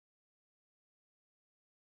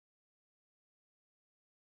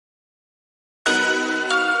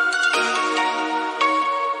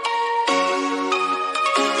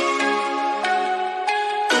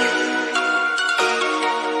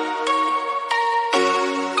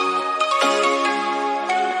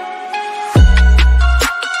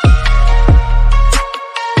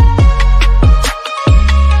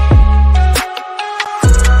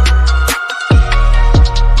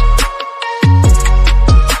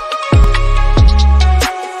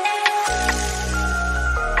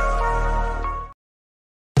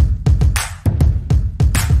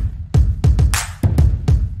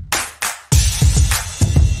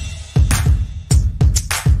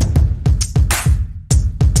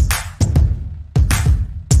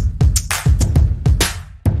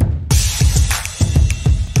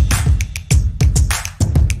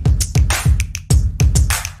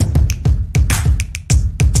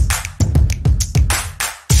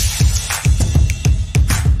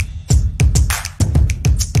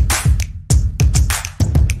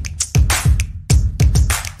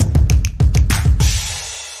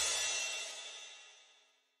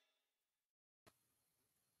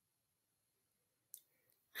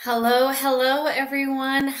Hello, hello,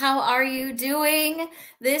 everyone. How are you doing?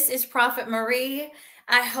 This is Prophet Marie.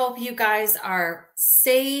 I hope you guys are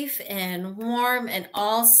safe and warm and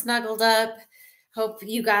all snuggled up. Hope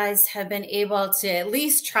you guys have been able to at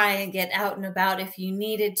least try and get out and about if you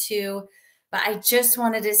needed to. But I just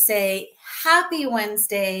wanted to say happy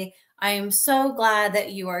Wednesday. I am so glad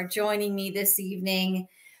that you are joining me this evening.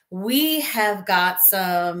 We have got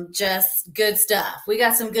some just good stuff. We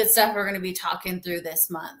got some good stuff we're going to be talking through this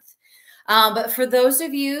month. But for those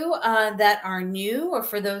of you that are new, or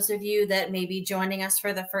for those of you that may be joining us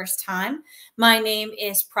for the first time, my name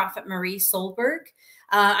is Prophet Marie Solberg.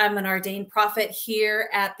 I'm an ordained prophet here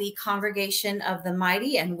at the Congregation of the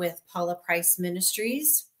Mighty and with Paula Price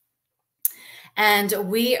Ministries. And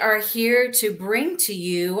we are here to bring to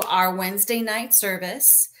you our Wednesday night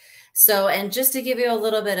service. So, and just to give you a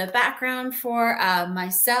little bit of background for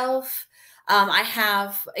myself, I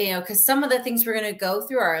have, because some of the things we're going to go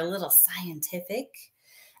through are a little scientific.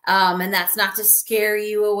 And that's not to scare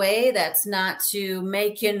you away. That's not to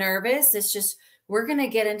make you nervous. It's just, we're going to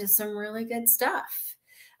get into some really good stuff.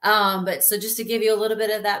 But so just to give you a little bit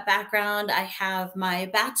of that background, I have my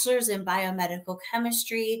bachelor's in biomedical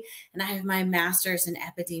chemistry and I have my master's in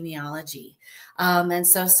epidemiology. And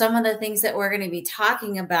so some of the things that we're going to be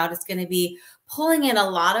talking about is going to be pulling in a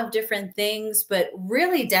lot of different things, but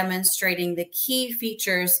really demonstrating the key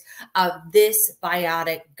features of this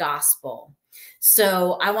biotic gospel.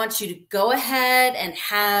 So I want you to go ahead and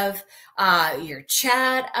have your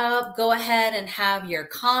chat up, go ahead and have your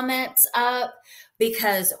comments up,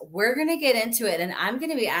 because we're going to get into it and I'm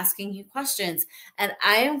going to be asking you questions and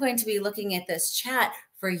I am going to be looking at this chat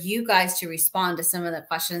for you guys to respond to some of the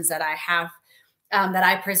questions that I have that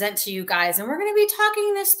I present to you guys. And we're going to be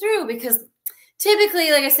talking this through because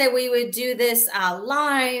typically, like I said, we would do this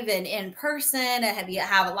live and in person and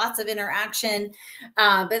have lots of interaction.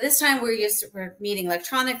 But this time we're meeting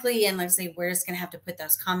electronically, and let's say we're just going to have to put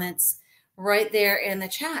those comments right there in the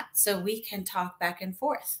chat so we can talk back and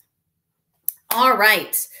forth. All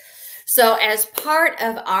right. So as part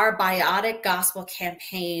of our Biotic Gospel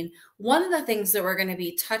campaign, one of the things that we're going to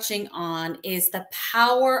be touching on is the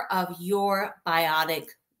power of your biotic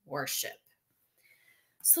worship.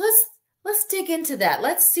 So let's dig into that.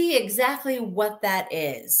 Let's see exactly what that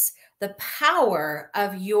is. The power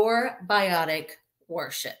of your biotic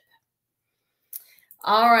worship.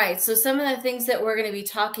 All right, so some of the things that we're going to be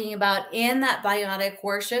talking about in that biotic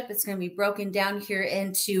worship, it's going to be broken down here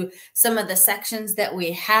into some of the sections that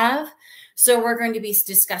we have. So we're going to be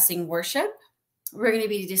discussing worship, we're going to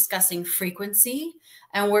be discussing frequency,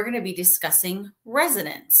 and we're going to be discussing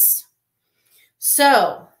resonance.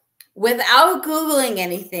 So without Googling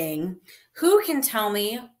anything, who can tell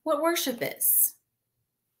me what worship is?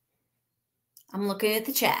 I'm looking at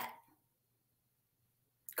the chat.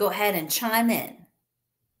 Go ahead and chime in.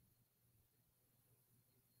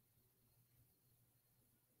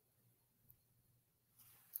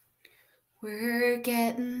 We're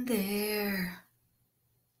getting there.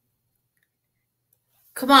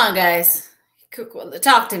 Come on, guys.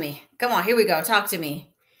 Talk to me. Come on, here we go. Talk to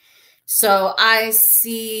me. So I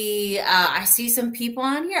see some people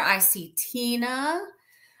on here. I see Tina.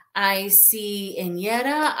 I see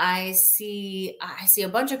Inyeta. I see a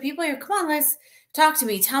bunch of people here. Come on, let's talk to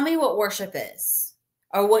me. Tell me what worship is,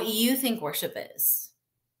 or what you think worship is.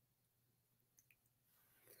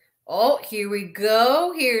 Oh, here we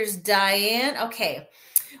go. Here's Diane. Okay.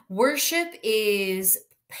 Worship is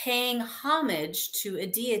paying homage to a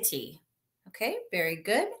deity. Okay, very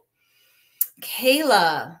good.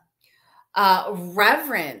 Kayla,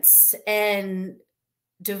 reverence and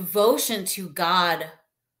devotion to God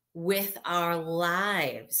with our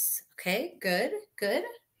lives. Okay, good, good.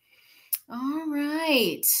 All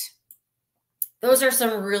right. Those are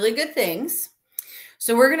some really good things.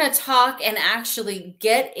 So we're going to talk and actually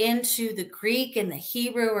get into the Greek and the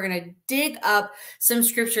Hebrew. We're going to dig up some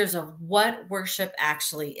scriptures of what worship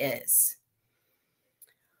actually is.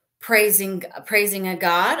 Praising a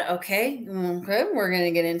God. Okay. Okay. We're going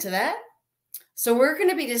to get into that. So we're going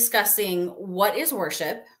to be discussing what is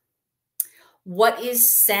worship, what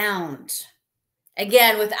is sound.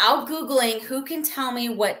 Again, without Googling, who can tell me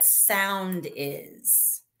what sound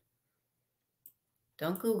is?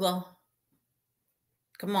 Don't Google.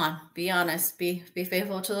 Come on, be honest, be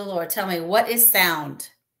faithful to the Lord. Tell me, what is sound?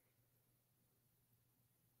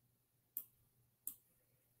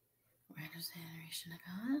 Where is the adoration of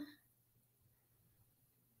God?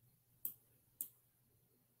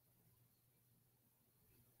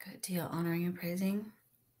 Good deal, honoring and praising.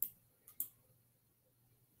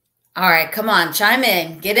 All right, come on, chime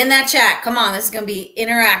in. Get in that chat. Come on, this is going to be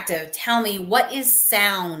interactive. Tell me, what is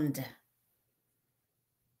sound?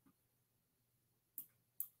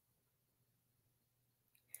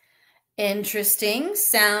 Interesting.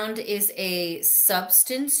 Sound is a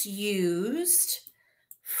substance used,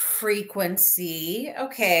 frequency.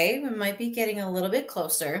 Okay, we might be getting a little bit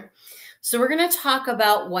closer. So we're going to talk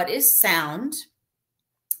about what is sound.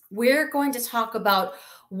 We're going to talk about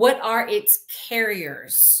what are its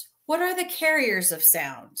carriers. What are the carriers of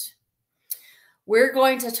sound? We're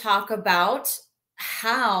going to talk about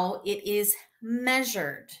how it is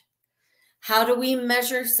measured. How do we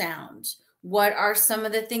measure sound? What are some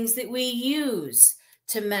of the things that we use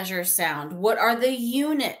to measure sound? What are the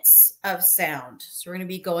units of sound? So we're going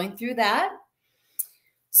to be going through that.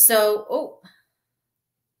 So, oh,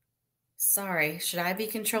 sorry. Should I be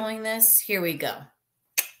controlling this? Here we go.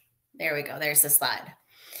 There we go. There's the slide.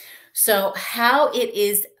 So how it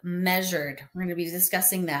is measured. We're going to be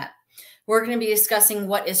discussing that. We're going to be discussing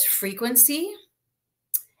what is frequency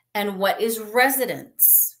and what is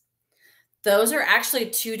resonance. Those are actually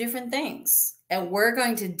two different things, and we're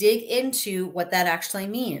going to dig into what that actually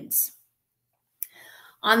means.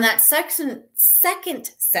 On that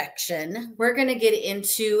second section, we're going to get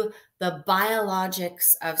into the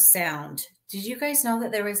biologics of sound. Did you guys know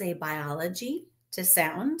that there is a biology to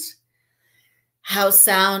sound? How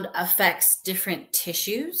sound affects different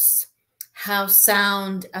tissues, how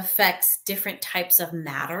sound affects different types of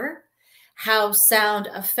matter, how sound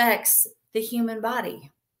affects the human body,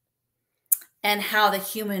 and how the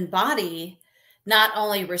human body not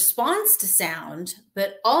only responds to sound,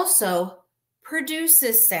 but also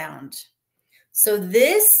produces sound. So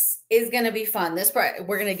this is going to be fun. This part,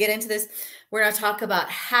 we're going to get into this. We're going to talk about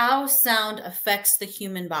how sound affects the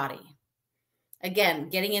human body. Again,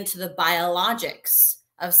 getting into the biologics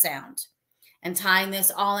of sound and tying this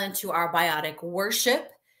all into our biotic worship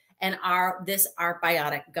and our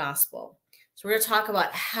biotic gospel. So we're going to talk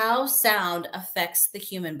about how sound affects the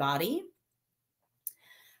human body,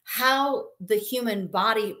 how the human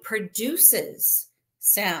body produces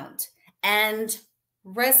sound, and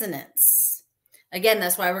resonance. Again,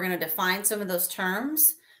 that's why we're going to define some of those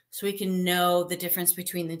terms so we can know the difference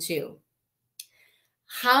between the two.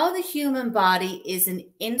 How the human body is an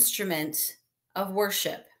instrument of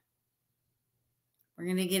worship. We're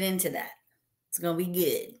going to get into that. It's going to be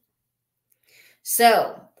good.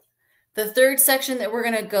 So the third section that we're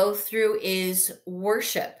going to go through is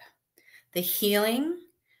worship, the healing,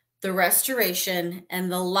 the restoration,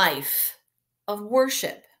 and the life of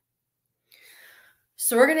worship.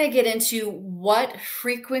 So we're going to get into what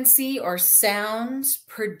frequency or sounds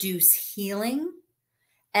produce healing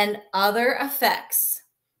and other effects.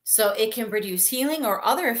 So it can produce healing or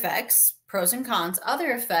other effects, pros and cons,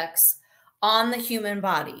 other effects on the human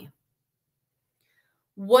body.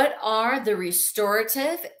 What are the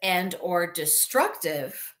restorative and or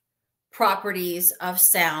destructive properties of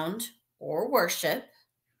sound or worship?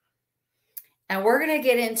 And we're going to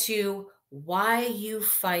get into why you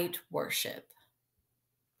fight worship.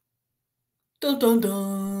 Dun, dun,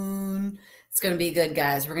 dun. It's going to be good,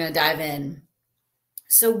 guys. We're going to dive in.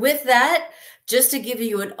 So with that, just to give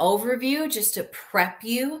you an overview, just to prep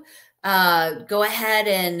you, go ahead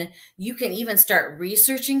and you can even start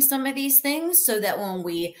researching some of these things so that when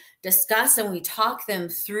we discuss and we talk them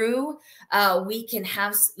through, we can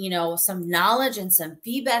have, some knowledge and some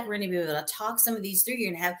feedback. We're going to be able to talk some of these through.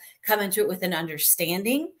 You're going to come into it with an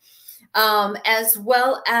understanding, as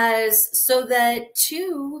well as so that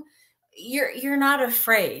too, you're not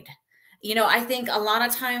afraid. I think a lot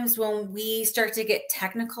of times when we start to get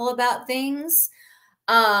technical about things,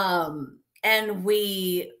 and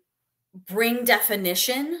we bring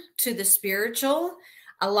definition to the spiritual,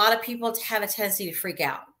 a lot of people have a tendency to freak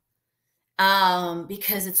out,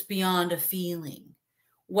 because it's beyond a feeling.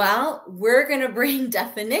 Well, we're going to bring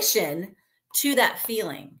definition to that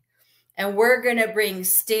feeling, and we're going to bring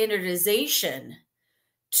standardization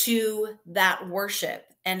to that worship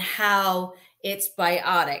and how it's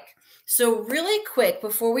biotic. So really quick,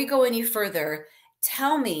 before we go any further,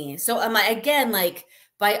 tell me, so am I, again, like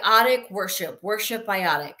biotic worship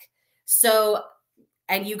biotic. So,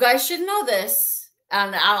 and you guys should know this,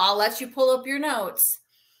 and I'll let you pull up your notes.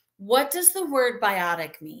 What does the word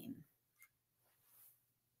biotic mean?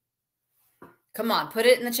 Come on, put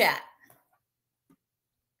it in the chat.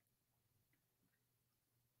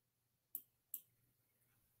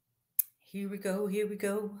 Here we go, here we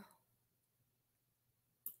go.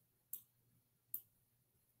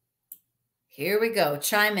 Here we go,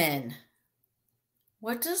 chime in.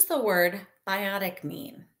 What does the word biotic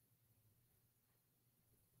mean?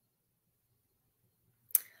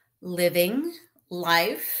 living,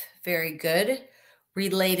 life, very good.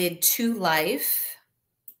 Related to life,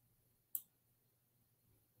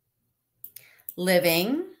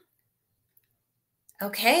 living,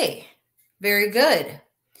 okay, very good.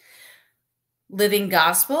 Living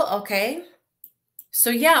gospel, okay. So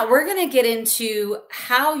yeah, we're going to get into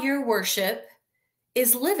how your worship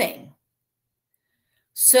is living.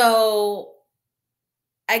 So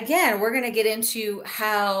again, we're going to get into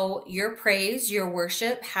how your praise, your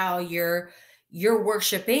worship, how your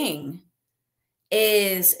worshiping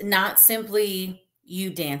is not simply you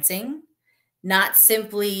dancing, not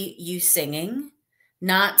simply you singing,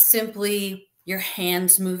 not simply your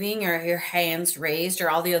hands moving or your hands raised or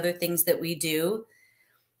all the other things that we do.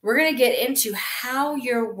 We're going to get into how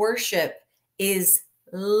your worship is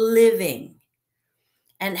living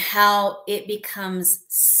and how it becomes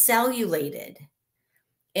cellulated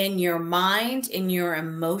in your mind, in your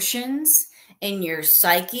emotions, in your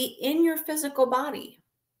psyche, in your physical body.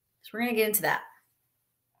 So we're going to get into that.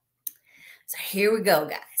 So here we go,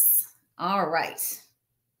 guys. All right.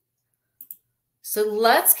 So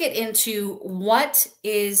let's get into what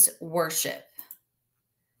is worship.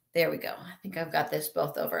 There we go. I think I've got this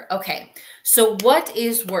both over. Okay. So what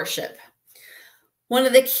is worship? One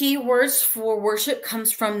of the key words for worship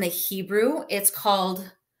comes from the Hebrew. It's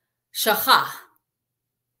called shachah.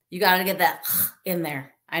 You got to get that in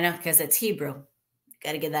there. I know, because it's Hebrew.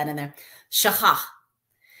 Got to get that in there. Shachah.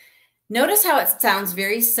 Notice how it sounds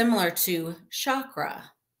very similar to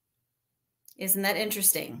chakra. Isn't that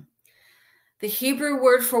interesting? The Hebrew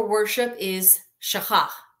word for worship is shachah,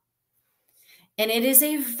 and it is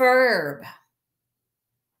a verb.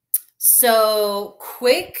 So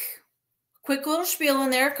quick little spiel in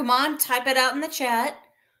there. Come on, type it out in the chat.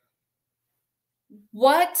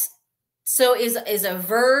 What? So is a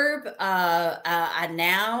verb a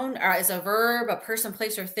noun, or is a verb a person,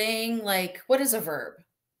 place, or thing? Like, what is a verb?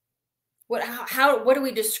 What do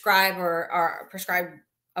we describe or prescribe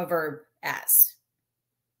a verb as?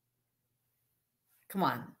 Come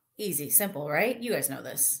on, easy, simple, right? You guys know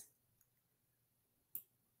this.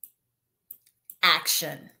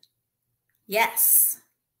 Action. Yes.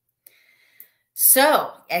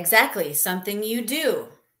 So, exactly, something you do.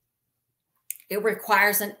 It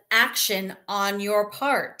requires an action on your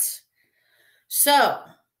part. So,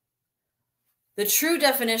 the true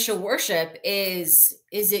definition of worship is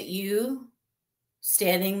it you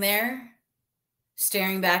standing there,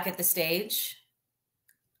 staring back at the stage?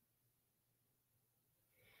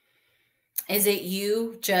 Is it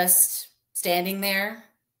you just standing there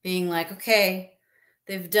being like, okay,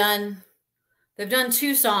 they've done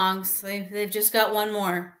 2 songs. They've just got one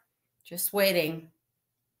more, just waiting.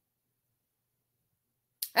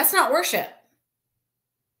 That's not worship.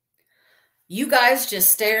 You guys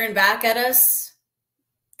just staring back at us,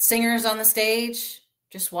 singers on the stage,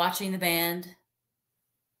 just watching the band,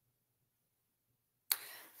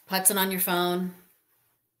 putzing on your phone.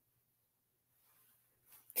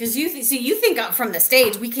 Because you think from the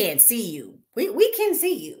stage, we can't see you. We can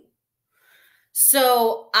see you.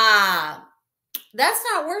 So that's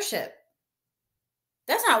not worship.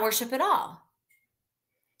 That's not worship at all.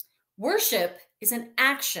 Worship is an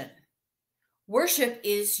action. Worship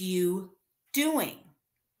is you doing.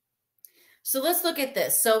 So let's look at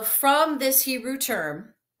this. So from this Hebrew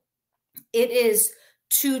term, it is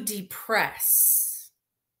to depress,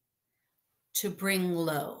 to bring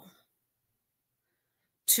low.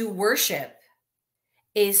 To worship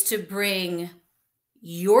is to bring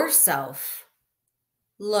yourself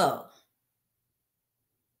low.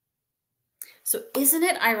 So isn't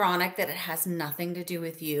it ironic that it has nothing to do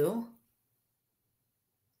with you?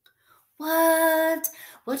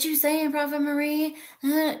 What you saying, Prophet Marie?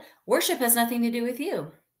 Worship has nothing to do with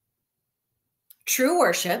you. True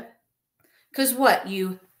worship, because what?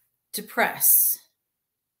 You depress,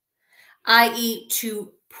 i.e.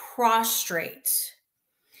 to prostrate.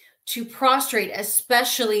 To prostrate,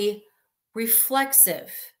 especially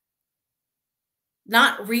reflexive.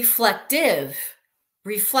 Not reflective,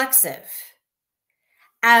 reflexive.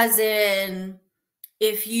 As in,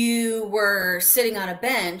 if you were sitting on a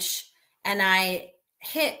bench and I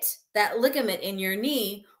hit that ligament in your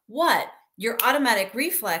knee, what? Your automatic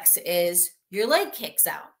reflex is your leg kicks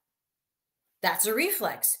out. That's a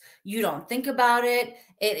reflex. You don't think about it.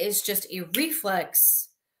 It is just a reflex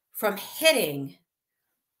from hitting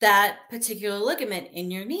that particular ligament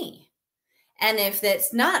in your knee. And if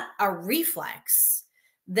that's not a reflex,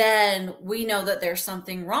 then we know that there's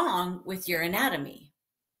something wrong with your anatomy.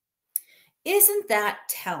 Isn't that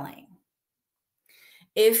telling?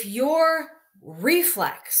 If your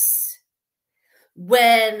reflex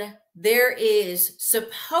when there is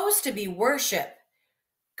supposed to be worship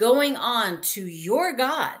going on to your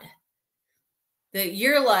God, that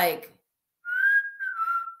you're like,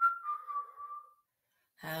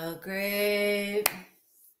 how great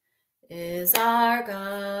is our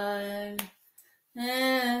God?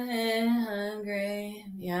 Hungry.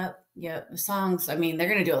 Yep. The songs, I mean, they're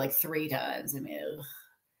going to do it like 3 times. I mean,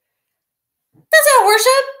 that's not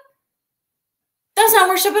worship. That's not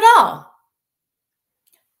worship at all.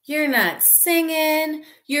 You're not singing.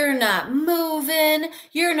 You're not moving.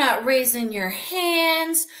 You're not raising your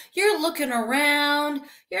hands. You're looking around.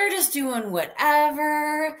 You're just doing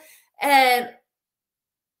whatever. And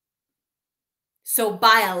so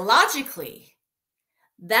biologically,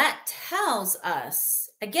 that tells us,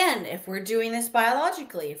 again, if we're doing this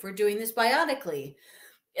biologically, if we're doing this biotically,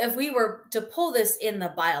 if we were to pull this in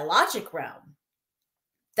the biologic realm,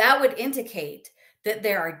 that would indicate that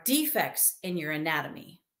there are defects in your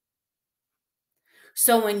anatomy.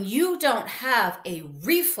 So when you don't have a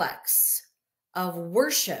reflex of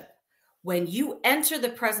worship, when you enter the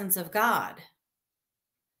presence of God,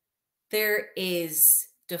 there is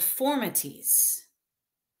deformities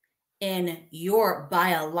in your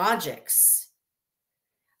biologics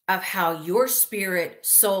of how your spirit,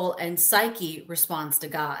 soul, and psyche responds to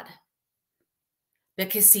God.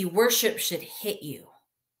 Because see, worship should hit you.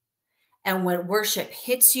 And when worship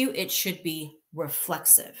hits you, it should be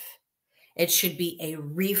reflexive. It should be a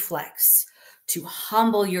reflex to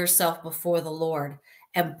humble yourself before the Lord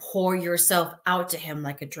and pour yourself out to him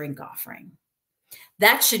like a drink offering.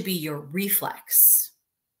 That should be your reflex.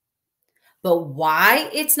 But why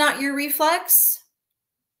it's not your reflex,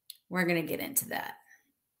 we're going to get into that.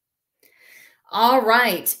 All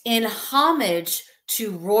right. In homage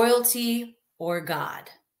to royalty or God.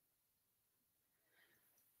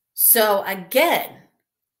 So again,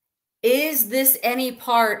 is this any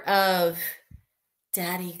part of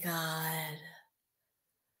Daddy God?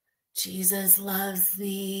 Jesus loves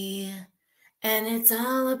me and it's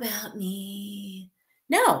all about me.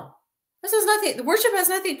 No, this has nothing. The worship has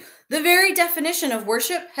nothing. The very definition of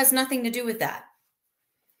worship has nothing to do with that.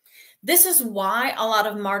 This is why a lot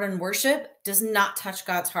of modern worship does not touch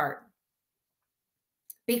God's heart.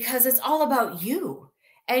 Because it's all about you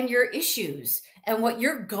and your issues and what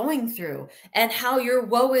you're going through and how your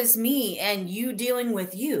woe is me and you dealing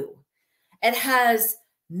with you. It has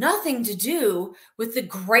nothing to do with the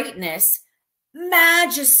greatness,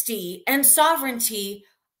 majesty, and sovereignty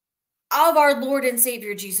of our Lord and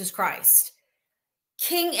Savior Jesus Christ,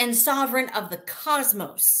 King and sovereign of the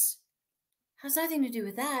cosmos. It has nothing to do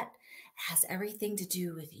with that. It has everything to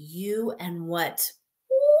do with you and what?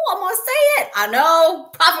 I'm going to say it. I know,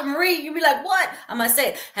 Prophet Marie, you'll be like, what? I'm going to say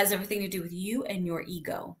it. It has everything to do with you and your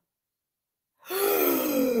ego.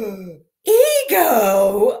 Ego?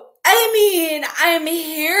 I mean, I'm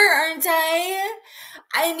here, aren't I?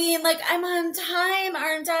 I mean, like, I'm on time,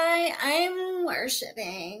 aren't I? I'm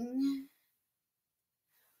worshiping.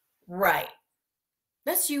 Right.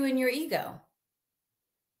 That's you and your ego.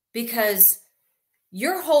 Because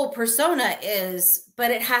your whole persona is,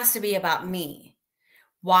 but it has to be about me.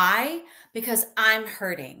 Why? Because I'm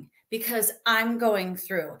hurting, because I'm going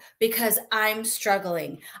through, because I'm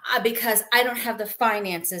struggling, because I don't have the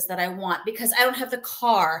finances that I want, because I don't have the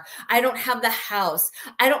car, I don't have the house,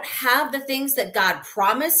 I don't have the things that God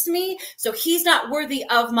promised me, so he's not worthy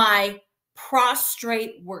of my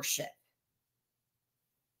prostrate worship.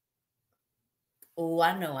 Oh,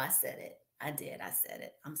 I know I said it. I did. I said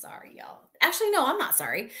it. I'm sorry, y'all. Actually, no, I'm not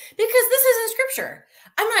sorry, because this is in scripture.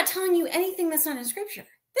 I'm not telling you anything that's not in scripture.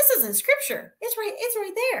 This is in scripture. It's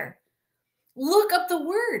right there. Look up the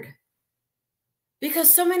word.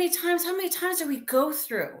 Because so many times, how many times do we go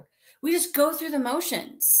through? We just go through the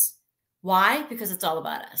motions. Why? Because it's all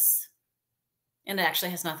about us. And it actually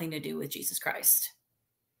has nothing to do with Jesus Christ.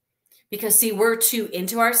 Because see, we're too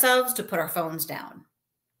into ourselves to put our phones down.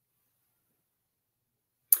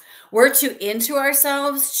 We're too into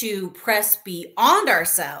ourselves to press beyond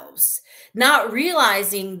ourselves, not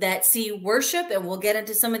realizing that, see, worship, and we'll get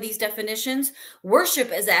into some of these definitions,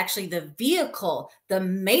 worship is actually the vehicle, the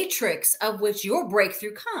matrix of which your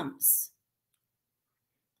breakthrough comes.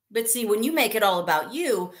 But see, when you make it all about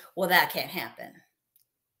you, well, that can't happen.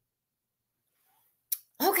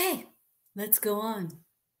 Okay, let's go on.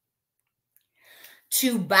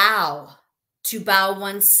 To bow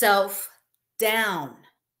oneself down.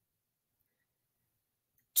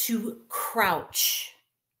 To crouch,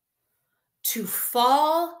 to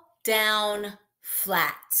fall down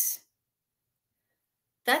flat.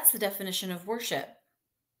 That's the definition of worship.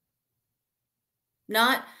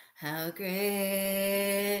 Not how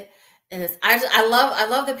great I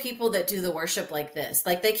love the people that do the worship like this.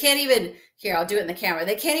 Like they can't even, here, I'll do it in the camera.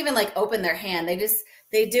 They can't even like open their hand. They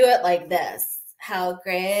do it like this. How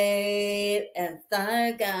great and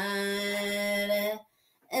the God.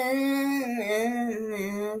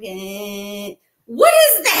 What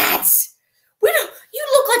is that? You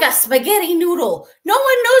look like a spaghetti noodle. No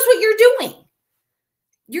one knows what you're doing.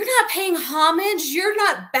 You're not paying homage. You're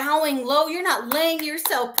not bowing low. You're not laying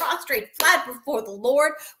yourself prostrate flat before the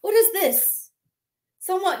Lord. What is this?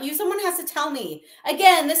 Someone has to tell me.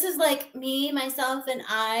 Again, this is like me, myself, and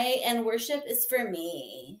I, and worship is for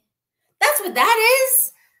me. That's what that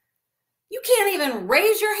is. You can't even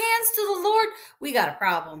raise your hands to the Lord. We got a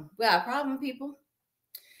problem. We got a problem, people.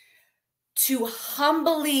 To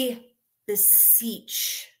humbly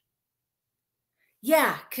beseech.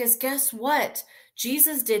 Yeah, because guess what?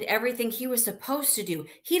 Jesus did everything he was supposed to do.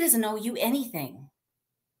 He doesn't owe you anything.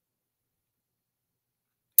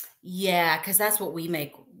 Yeah, because that's what we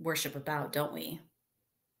make worship about, don't we?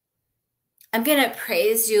 I'm going to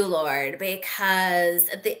praise you, Lord, because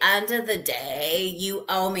at the end of the day, you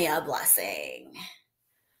owe me a blessing.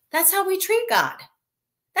 That's how we treat God.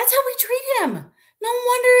 That's how we treat him. No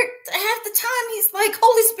wonder half the time he's like,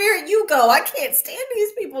 Holy Spirit, you go. I can't stand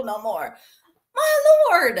these people no more. My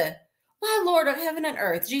Lord of heaven and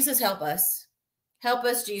earth. Jesus, help us. Help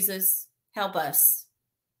us, Jesus. Help us.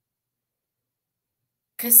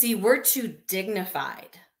 Because, see, we're too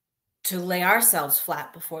dignified to lay ourselves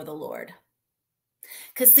flat before the Lord.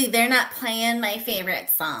 Because, see, they're not playing my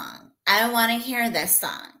favorite song. I don't want to hear this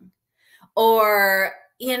song. Or,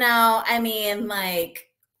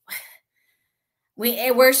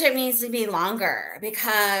 worship needs to be longer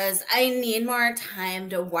because I need more time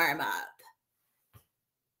to warm up.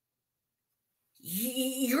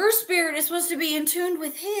 Your spirit is supposed to be in tune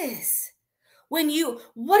with his. What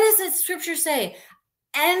does the scripture say?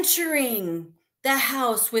 Entering the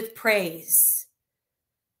house with praise.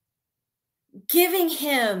 Giving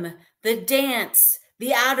him the dance,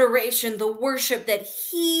 the adoration, the worship that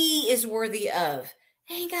he is worthy of.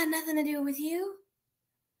 It ain't got nothing to do with you.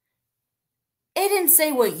 It didn't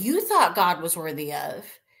say what you thought God was worthy of.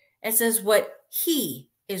 It says what he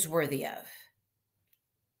is worthy of.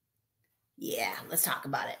 Yeah, let's talk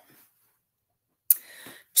about it.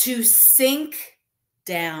 To sink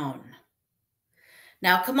down.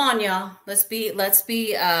 Now, come on, y'all. Let's be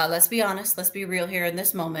honest. Let's be real here in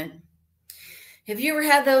this moment. Have you ever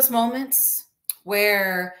had those moments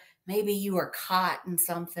where maybe you were caught in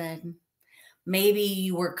something? Maybe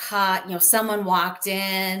you were caught, someone walked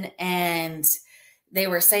in and they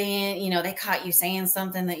were saying, they caught you saying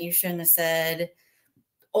something that you shouldn't have said.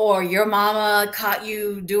 Or your mama caught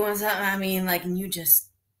you doing something. And you just,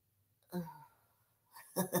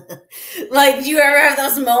 like, do you ever have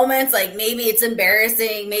those moments? Like, maybe it's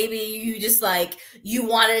embarrassing. Maybe you just you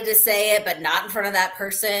wanted to say it, but not in front of that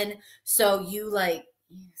person. So you sunk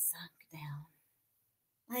down.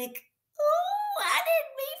 Like, oh, I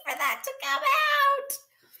didn't mean for that to come out.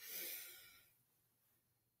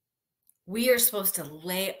 We are supposed to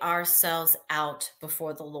lay ourselves out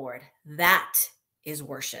before the Lord. That is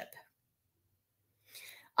worship.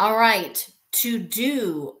 All right. To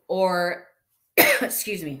do or,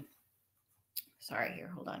 excuse me. Sorry,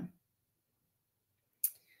 here, hold on.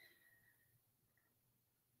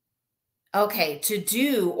 Okay, to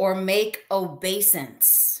do or make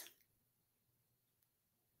obeisance.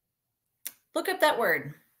 Look up that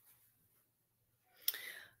word.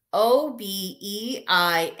 obeisance.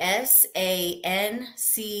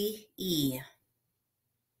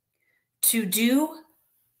 To do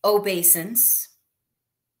obeisance.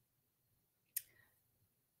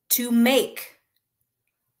 To make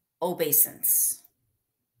obeisance.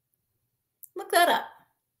 Look that up.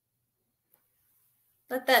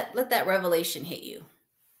 Let that revelation hit you.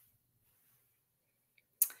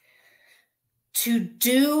 To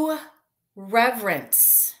do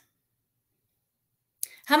reverence.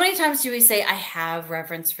 How many times do we say, I have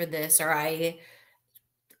reverence for this, or I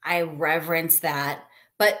reverence that?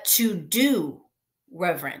 But to do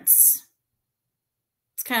reverence.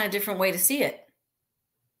 It's kind of a different way to see it.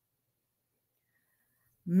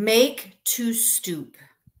 Make to stoop.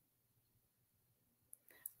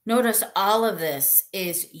 Notice all of this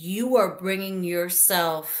is you are bringing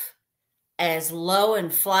yourself as low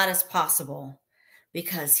and flat as possible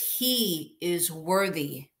because he is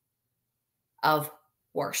worthy of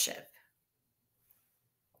worship.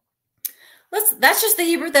 That's just the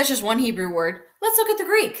Hebrew. That's just one Hebrew word. Let's look at the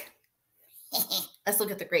Greek. Let's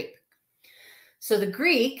look at the Greek. So the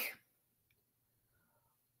Greek,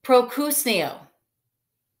 proskuneo.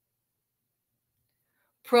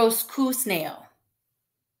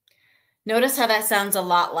 Notice how that sounds a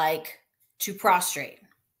lot like to prostrate.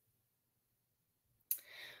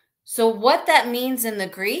 So what that means in the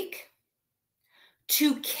Greek,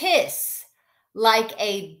 to kiss like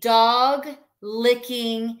a dog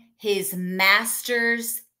licking his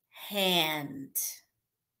master's hand.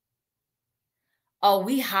 Oh,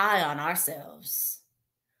 we high on ourselves.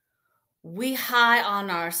 We high on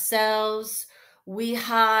ourselves. We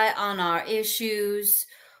high on our issues.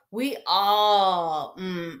 We all,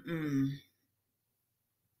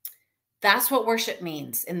 That's what worship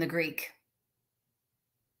means in the Greek.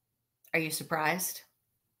 Are you surprised?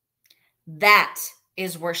 That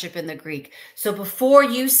is worship in the Greek. So before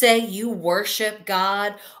you say you worship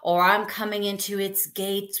God or I'm coming into its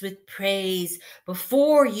gates with praise,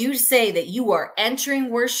 before you say that you are entering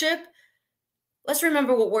worship, let's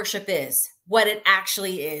remember what worship is, what it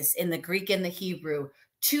actually is in the Greek and the Hebrew.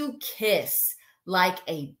 To kiss like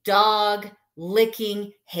a dog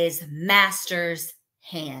licking his master's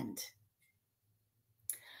hand.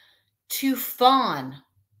 To fawn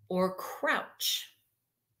or crouch.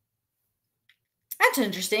 That's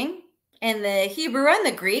interesting. In the Hebrew and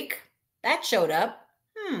the Greek, that showed up.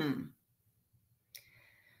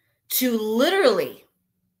 To literally,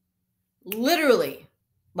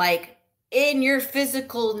 like in your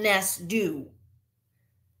physicalness do.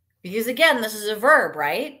 Because again, this is a verb,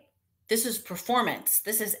 right? This is performance.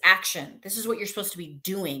 This is action. This is what you're supposed to be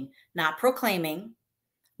doing, not proclaiming,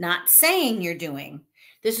 not saying you're doing.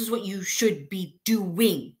 This is what you should be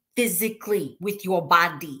doing physically with your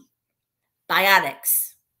body.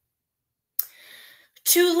 Biotics.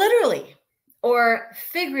 To literally or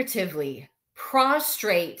figuratively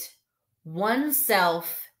prostrate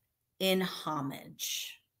oneself in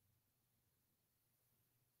homage.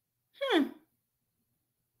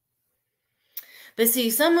 But see,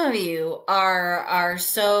 some of you are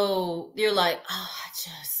so, you're like, oh,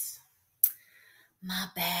 my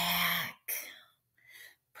back.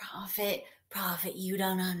 Prophet, you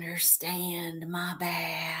don't understand my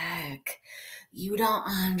back. You don't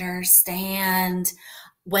understand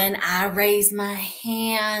when I raise my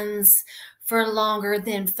hands for longer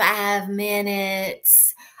than 5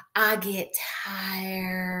 minutes, I get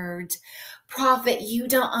tired. Prophet, you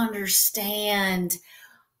don't understand.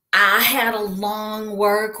 I had a long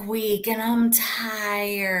work week and I'm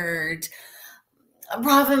tired.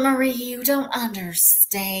 Prophet Marie, you don't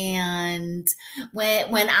understand.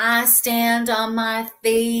 When I stand on my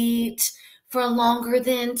feet for longer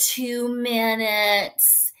than 2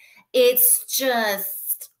 minutes, it's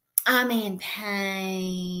just, I'm in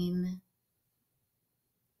pain.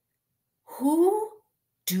 Who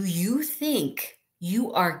do you think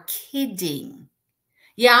you are kidding?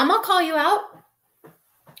 Yeah, I'm going to call you out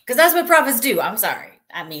because that's what prophets do. I'm sorry.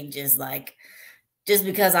 I mean, just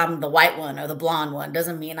because I'm the white one or the blonde one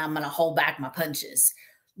doesn't mean I'm going to hold back my punches.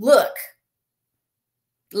 Look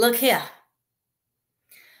here.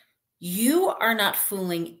 You are not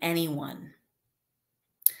fooling anyone.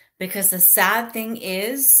 Because the sad thing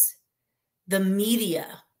is the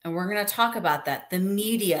media, and we're going to talk about that, the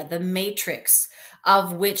media, the matrix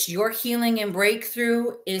of which your healing and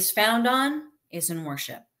breakthrough is found on is in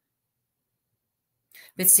worship.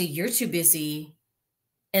 But see, you're too busy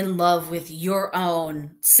in love with your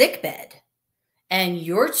own sickbed, and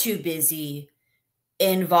you're too busy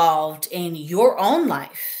involved in your own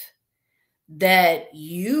life that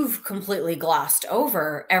you've completely glossed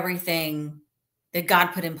over everything that God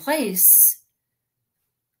put in place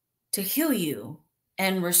to heal you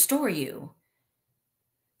and restore you.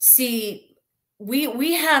 See,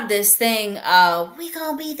 we have this thing of we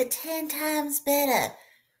gonna be the 10 times better.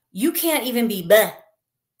 You can't even be better.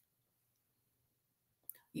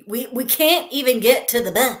 We can't even get to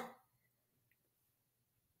the better.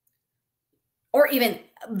 Or even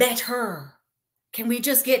better. Can we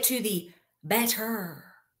just get to the better?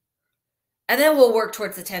 And then we'll work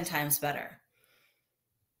towards the 10 times better.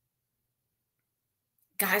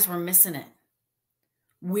 Guys, we're missing it.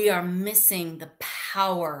 We are missing the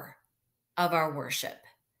power of our worship.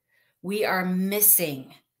 We are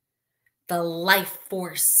missing the life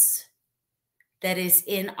force that is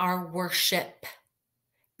in our worship.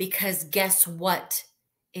 Because guess what?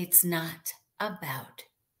 It's not about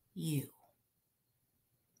you.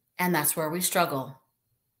 And that's where we struggle.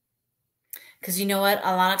 Because you know what?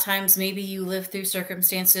 A lot of times maybe you live through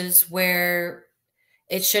circumstances where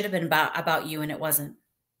it should have been about you and it wasn't.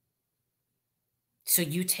 So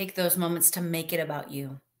you take those moments to make it about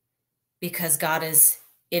you because God is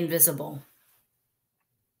invisible.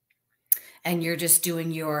 And you're just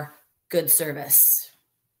doing your good service.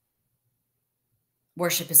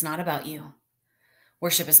 Worship is not about you.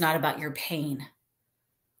 Worship is not about your pain.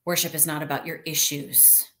 Worship is not about your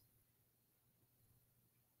issues.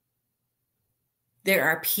 There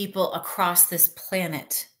are people across this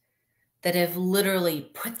planet that have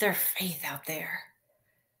literally put their faith out there.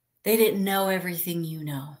 They didn't know everything you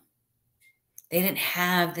know. They didn't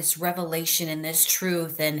have this revelation and this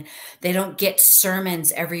truth, and they don't get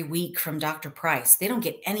sermons every week from Dr. Price. They don't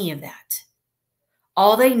get any of that.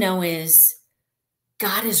 All they know is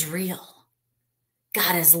God is real.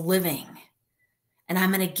 God is living. And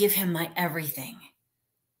I'm going to give him my everything,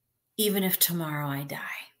 even if tomorrow I die.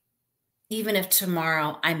 Even if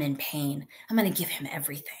tomorrow I'm in pain, I'm going to give him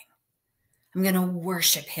everything. I'm going to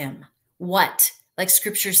worship him. What? Like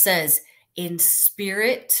scripture says, in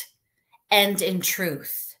spirit and in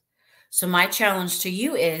truth. So my challenge to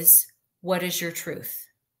you is, what is your truth?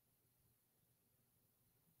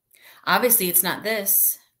 Obviously, it's not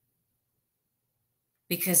this,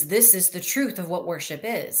 because this is the truth of what worship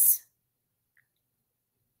is.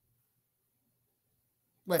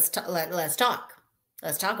 Let's talk.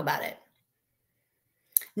 Let's talk about it.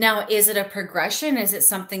 Now, is it a progression? Is it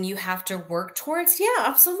something you have to work towards? Yeah,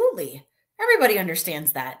 absolutely. Everybody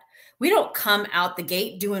understands that. We don't come out the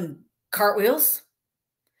gate doing cartwheels.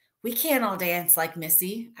 We can't all dance like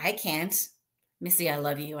Missy. I can't. Missy, I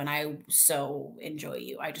love you and I so enjoy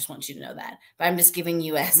you. I just want you to know that. But I'm just giving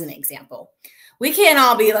you as an example. We can't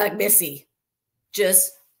all be like Missy.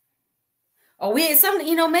 Just,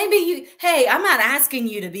 maybe you, hey, I'm not asking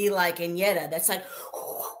you to be like Inyeta. That's like,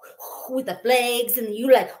 with the flags and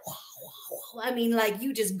you like, I mean, like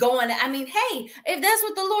you just going, I mean, hey, if that's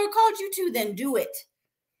what the Lord called you to, then do it.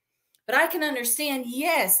 But I can understand,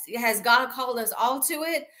 yes, has God called us all to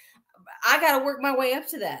it? I got to work my way up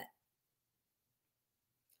to that.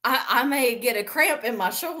 I may get a cramp in my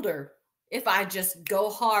shoulder if I just go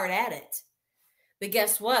hard at it. But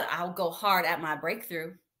guess what? I'll go hard at my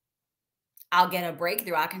breakthrough. I'll get a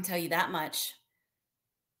breakthrough. I can tell you that much.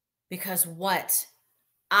 Because what?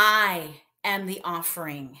 I am the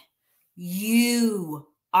offering. You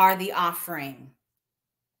are the offering.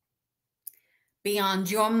 Beyond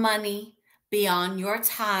your money, beyond your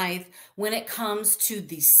tithe, when it comes to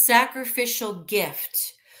the sacrificial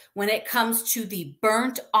gift, when it comes to the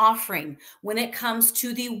burnt offering, when it comes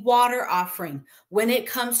to the water offering, when it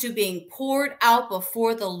comes to being poured out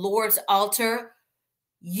before the Lord's altar,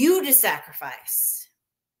 you to sacrifice.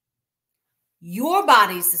 Your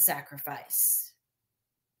body's the sacrifice.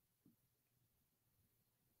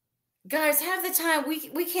 Guys, half the time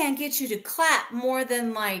we can't get you to clap more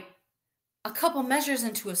than like a couple measures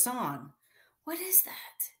into a song. What is that?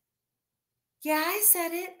 Yeah, I said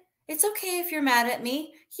it. It's okay if you're mad at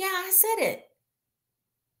me. Yeah, I said it.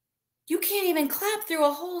 You can't even clap through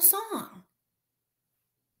a whole song.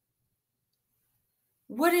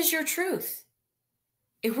 What is your truth?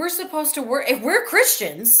 If we're supposed to work, if we're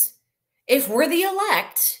Christians, if we're the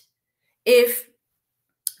elect, if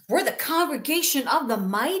we're the congregation of the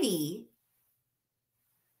mighty,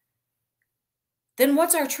 then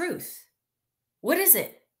what's our truth? What is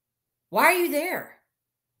it? Why are you there?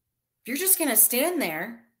 If you're just going to stand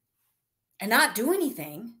there and not do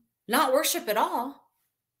anything, not worship at all,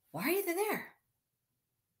 why are you there?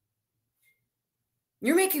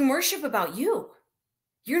 You're making worship about you.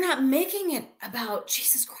 You're not making it about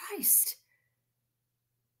Jesus Christ.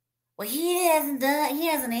 Well, he hasn't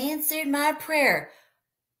answered my prayer.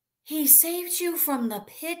 He saved you from the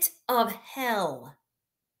pit of hell.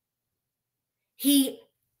 He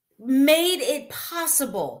made it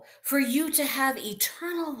possible for you to have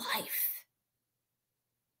eternal life.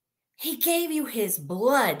 He gave you his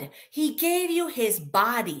blood. He gave you his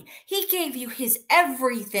body. He gave you his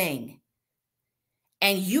everything.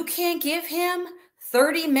 And you can't give him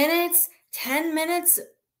 30 minutes, 10 minutes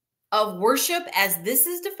of worship as this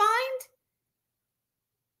is defined?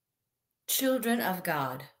 Children of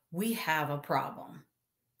God, we have a problem.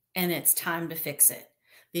 And it's time to fix it.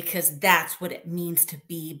 Because that's what it means to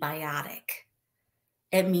be biotic.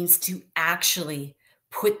 It means to actually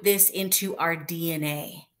put this into our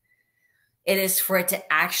DNA. It is for it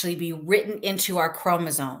to actually be written into our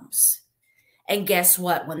chromosomes. And guess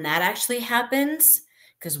what? When that actually happens,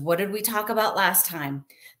 because what did we talk about last time?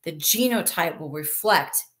 The genotype will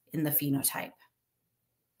reflect in the phenotype.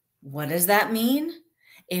 What does that mean?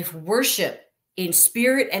 If worship in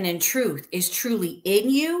spirit and in truth is truly in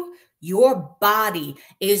you, your body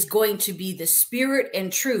is going to be the spirit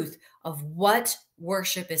and truth of what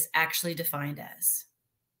worship is actually defined as.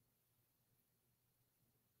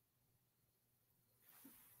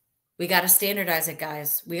 We got to standardize it,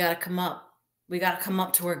 guys. We got to come up. We got to come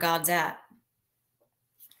up to where God's at.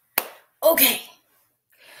 Okay.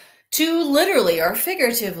 To literally or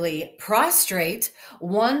figuratively prostrate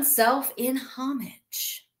oneself in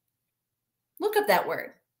homage. Look up that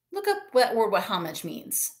word. Look up that word, what homage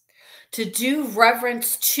means. To do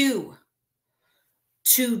reverence to.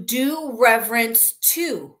 To do reverence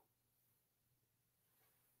to.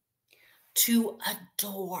 To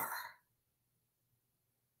adore.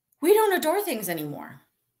 We don't adore things anymore.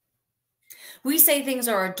 We say things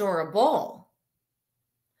are adorable.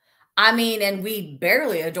 I mean, and we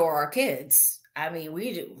barely adore our kids. I mean,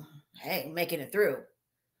 we do. Hey, making it through.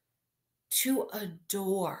 To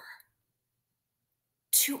adore.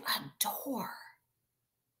 To adore.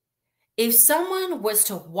 If someone was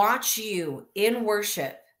to watch you in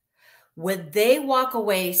worship, would they walk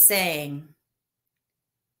away saying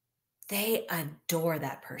they adore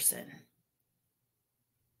that person?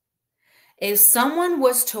 If someone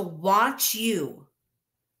was to watch you,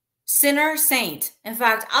 sinner, saint, in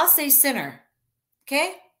fact, I'll say sinner,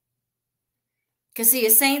 okay? Because see, a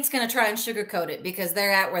saint's going to try and sugarcoat it because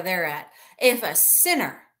they're at where they're at. If a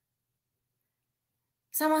sinner,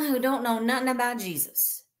 someone who don't know nothing about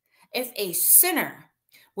Jesus, if a sinner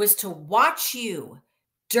was to watch you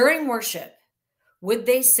during worship, would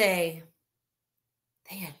they say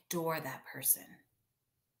they adore that person?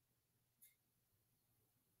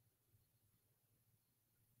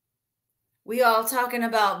 We all talking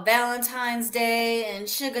about Valentine's Day and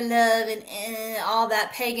sugar love and all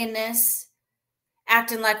that paganness,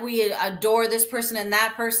 acting like we adore this person and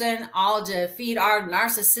that person, all to feed our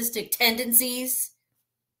narcissistic tendencies.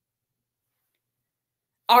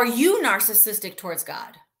 Are you narcissistic towards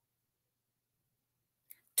God?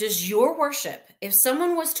 Does your worship, if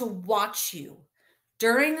someone was to watch you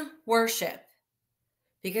during worship,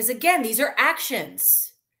 because again, these are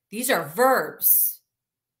actions, these are verbs.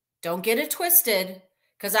 Don't get it twisted,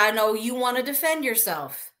 because I know you want to defend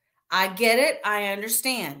yourself. I get it. I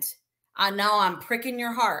understand. I know I'm pricking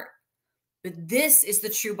your heart, but this is the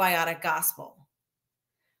true biotic gospel.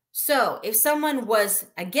 So if someone was,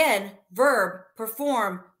 again, verb,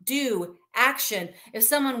 perform, do, action, if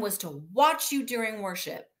someone was to watch you during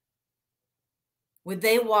worship, would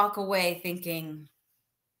they walk away thinking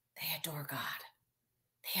they adore God?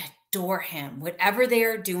 They adore him. Whatever they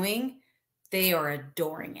are doing, they are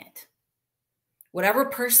adoring it. Whatever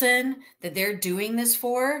person that they're doing this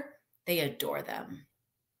for, they adore them.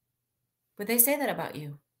 Would they say that about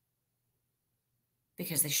you?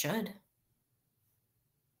 Because they should.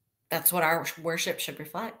 That's what our worship should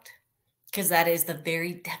reflect. Because that is the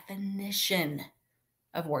very definition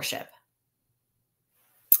of worship.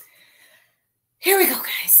 Here we go,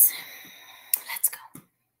 guys. Let's go.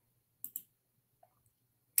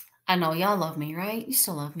 I know y'all love me, right? You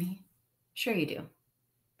still love me. Sure you do.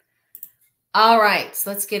 All right, so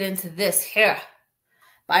let's get into this here.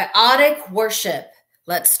 Biotic worship.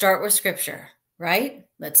 Let's start with scripture, right?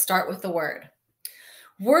 Let's start with the word.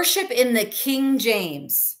 Worship in the King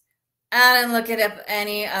James. I didn't look it up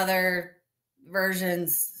any other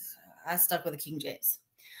versions. I stuck with the King James.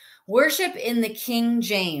 Worship in the King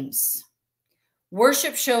James.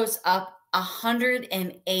 Worship shows up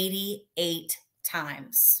 188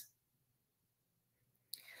 times.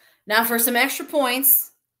 Now for some extra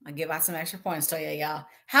points, I'll give out some extra points to you, y'all.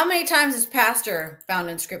 How many times is pastor found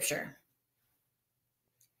in scripture?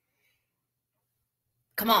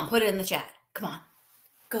 Come on, put it in the chat. Come on.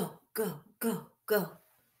 Go, go, go, go.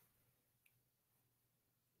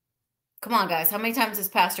 Come on, guys. How many times does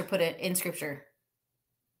pastor put it in scripture?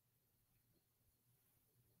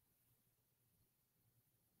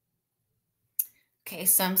 Okay,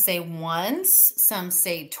 some say once, some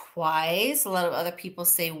say twice. A lot of other people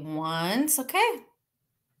say once. Okay.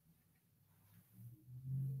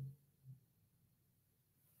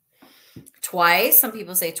 Twice. Some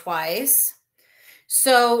people say twice.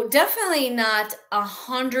 So definitely not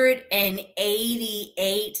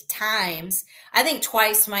 188 times. I think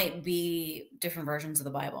twice might be different versions of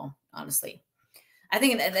the Bible, honestly. I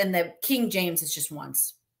think in the King James, it's just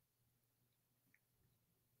once.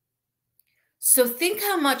 So think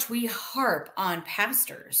how much we harp on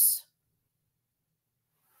pastors.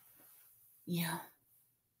 You know,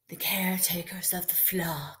 the caretakers of the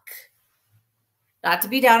flock. Not to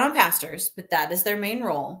be down on pastors, but that is their main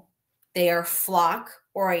role. They are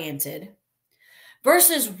flock-oriented.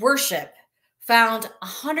 Versus worship, found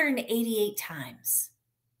 188 times.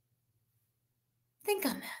 Think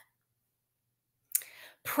on that.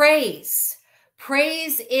 Praise.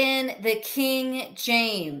 Praise in the King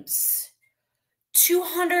James.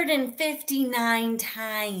 259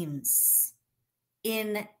 times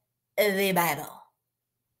in the Bible.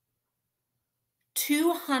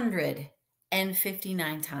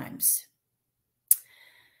 259 times.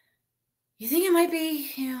 You think it might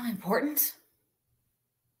be, important?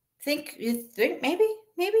 You think maybe,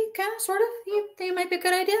 kind of, sort of, you think it might be a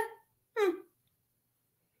good idea?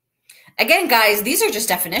 Again, guys, these are just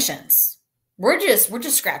definitions. We're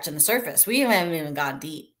just scratching the surface. We haven't even gone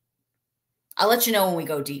deep. I'll let you know when we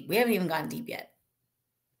go deep. We haven't even gone deep yet.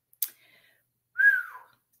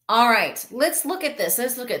 All right, let's look at this.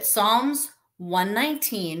 Let's look at Psalms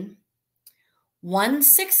 119,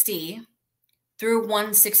 160 through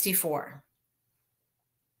 164.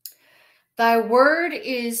 Thy word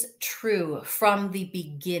is true from the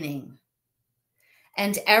beginning,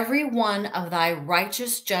 and every one of thy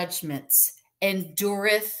righteous judgments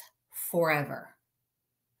endureth forever.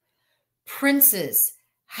 Princes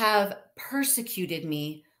have persecuted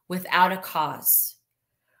me without a cause,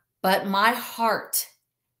 but my heart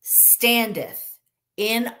standeth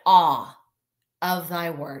in awe of thy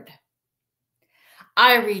word.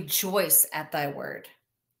 I rejoice at thy word,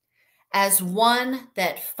 as one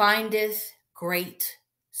that findeth great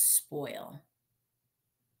spoil.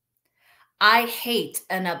 I hate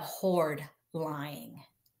and abhorred lying,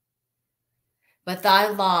 but thy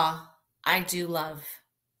law I do love.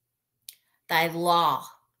 Thy law,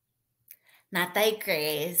 not thy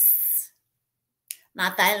grace,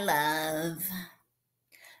 not thy love,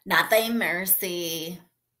 not thy mercy.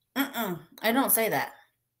 I don't say that.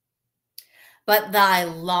 But thy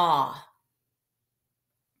law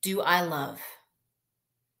do I love.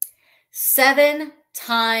 7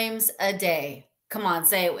 times a day. Come on,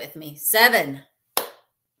 say it with me. 7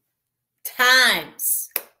 times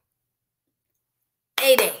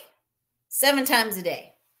a day. 7 times a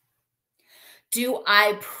day. Do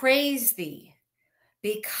I praise thee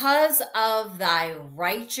because of thy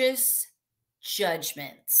righteous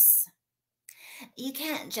judgments? You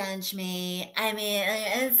can't judge me. I mean,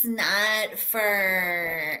 it's not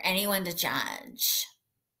for anyone to judge.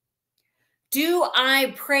 Do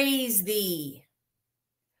I praise thee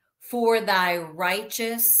for thy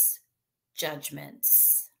righteous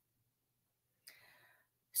judgments?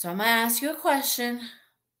 So I'm going to ask you a question.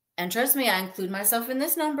 And trust me, I include myself in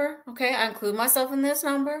this number, okay? I include myself in this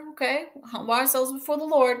number, okay? Humble ourselves before the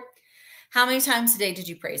Lord. How many times a day did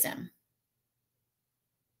you praise him?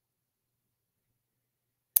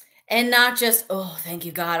 And not just, oh, thank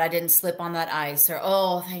you, God, I didn't slip on that ice. Or,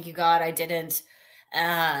 oh, thank you, God, I didn't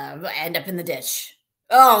end up in the ditch.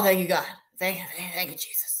 Oh, thank you, God. Thank you,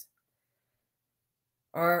 Jesus.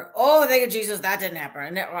 Or, oh, thank you, Jesus, that didn't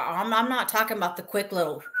happen. I'm not talking about the quick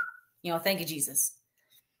little, thank you, Jesus.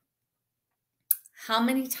 How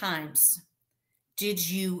many times did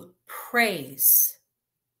you praise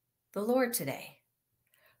the Lord today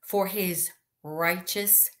for his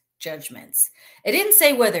righteous judgments? It didn't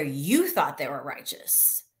say whether you thought they were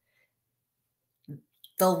righteous.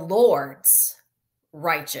 The Lord's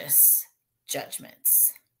righteous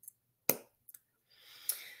judgments.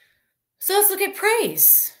 So let's look at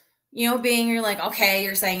praise. You're like, okay,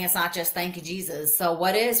 you're saying it's not just thank you, Jesus. So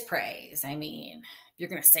what is praise? I mean, you're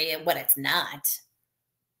going to say it what it's not.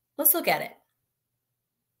 Let's look at it.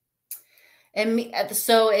 And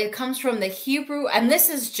so it comes from the Hebrew, and this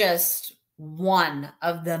is just one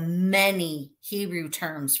of the many Hebrew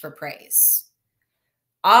terms for praise.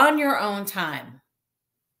 On your own time,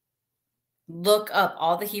 look up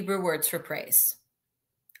all the Hebrew words for praise.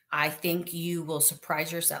 I think you will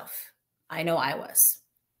surprise yourself. I know I was.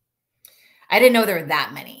 I didn't know there were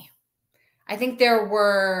that many. I think there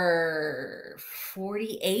were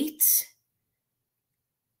 48.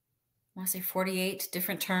 I want to say 48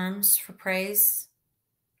 different terms for praise.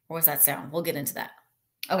 What does that sound? We'll get into that.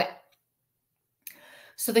 Okay.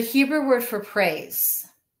 So the Hebrew word for praise,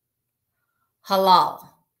 halal.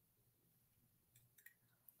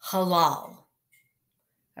 Halal.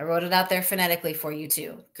 I wrote it out there phonetically for you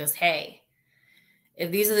too, because hey,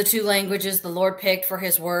 if these are the 2 languages the Lord picked for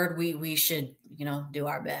his word, we should, do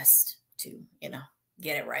our best to,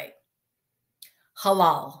 get it right.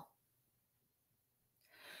 Halal.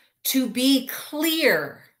 To be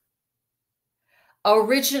clear.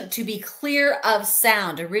 To be clear of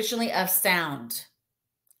sound, originally of sound.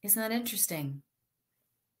 Isn't that interesting?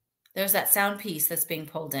 There's that sound piece that's being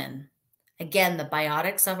pulled in. Again, the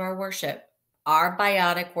biotics of our worship, our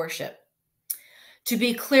biotic worship. To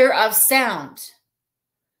be clear of sound,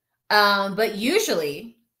 but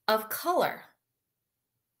usually of color.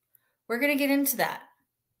 We're going to get into that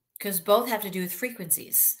because both have to do with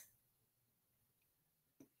frequencies.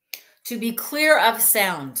 To be clear of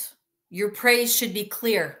sound, your praise should be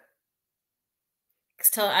clear.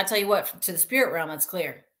 I tell you what, to the spirit realm, it's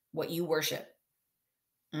clear what you worship.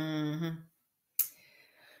 To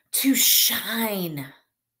shine.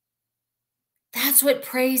 That's what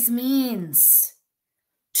praise means.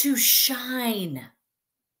 To shine.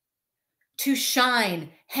 To shine,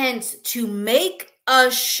 hence to make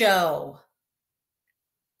a show.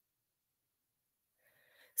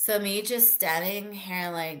 So me just standing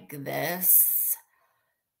here like this,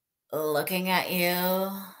 looking at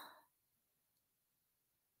you,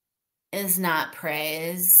 is not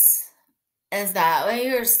praise. Is that what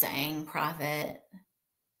you're saying, Prophet?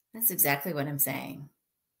 That's exactly what I'm saying.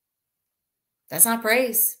 That's not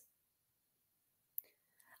praise.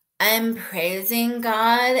 I'm praising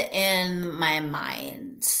God in my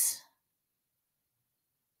mind.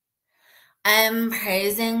 I'm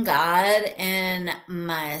praising God in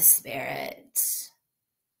my spirit.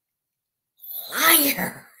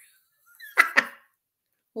 Liar.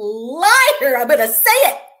 Liar. I'm going to say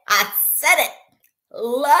it. I said it.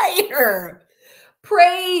 Liar.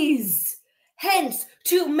 Praise. Hence,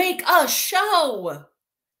 to make a show.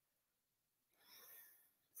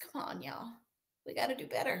 Come on, y'all. We got to do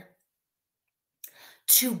better.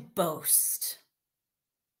 To boast.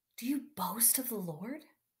 Do you boast of the Lord?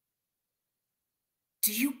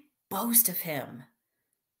 Do you boast of him?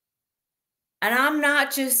 And I'm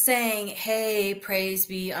not just saying, hey, praise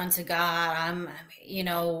be unto God. I'm,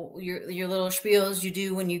 your little spiels you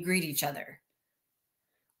do when you greet each other.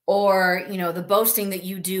 Or, the boasting that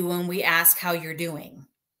you do when we ask how you're doing.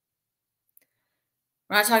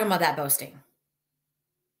 We're not talking about that boasting.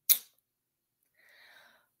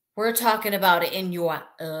 We're talking about it in your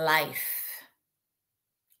life.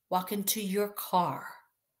 Walk into your car,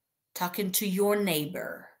 talking to your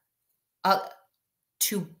neighbor,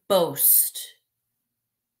 to boast.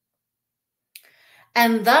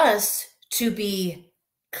 And thus to be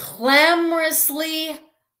clamorously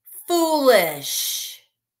foolish,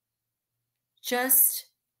 just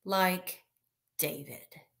like David.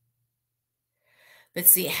 But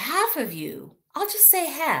see, half of you, I'll just say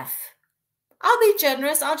half. I'll be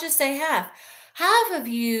generous. I'll just say half. Half of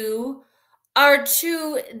you are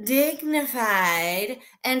too dignified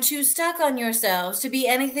and too stuck on yourselves to be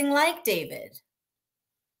anything like David.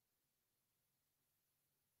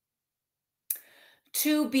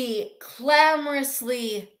 To be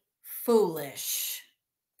clamorously foolish.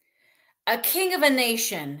 A king of a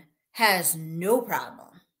nation has no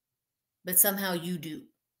problem, but somehow you do.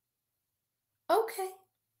 Okay.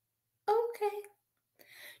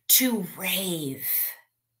 To rave.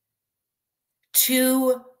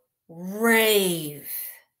 To rave.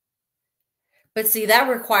 But see, that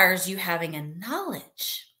requires you having a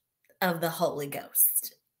knowledge of the Holy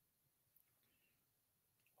Ghost.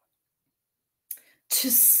 To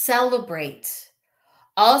celebrate.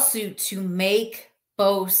 Also to make,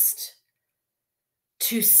 boast.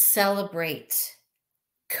 To celebrate.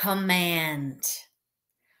 Command.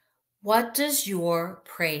 What does your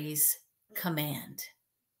praise command?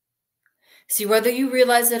 See, whether you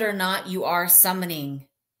realize it or not, you are summoning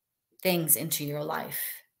things into your life.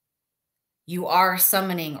 You are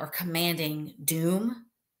summoning or commanding doom,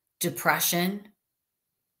 depression.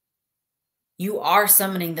 You are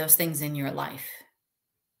summoning those things in your life,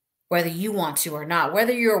 whether you want to or not,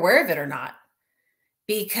 whether you're aware of it or not.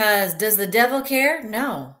 Because does the devil care?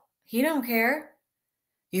 No, he don't care.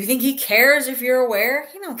 You think he cares if you're aware?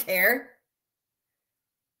 He don't care.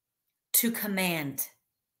 To command.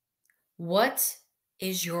 What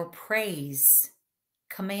is your praise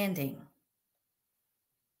commanding?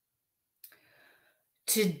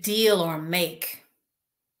 To deal or make.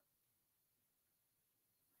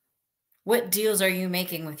 What deals are you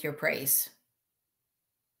making with your praise?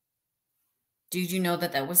 Did you know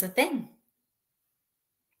that that was a thing?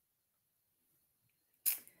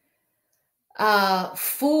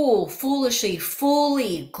 Foolishly,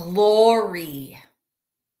 fully, glory.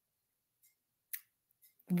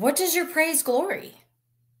 What does your praise glory?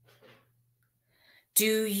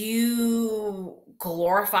 Do you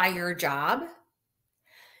glorify your job?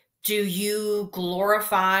 Do you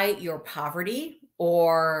glorify your poverty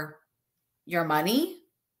or your money?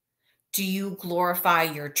 Do you glorify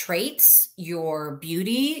your traits, your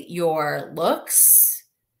beauty, your looks?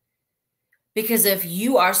 Because if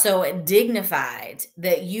you are so dignified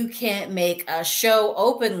that you can't make a show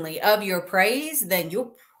openly of your praise, then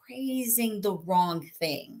you're praising the wrong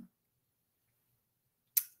thing.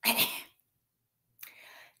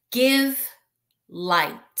 Give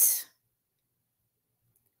light.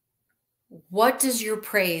 What does your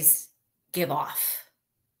praise give off?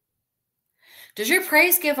 Does your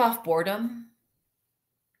praise give off boredom?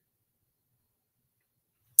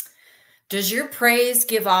 Does your praise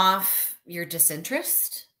give off your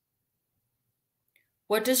disinterest?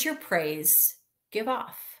 What does your praise give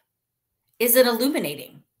off? Is it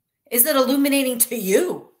illuminating? Is it illuminating to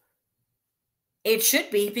you? It should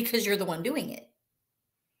be, because you're the one doing it.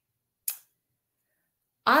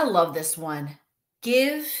 I love this one.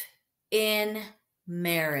 Give in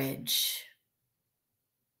marriage.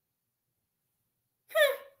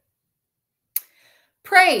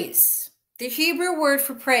 Praise. The Hebrew word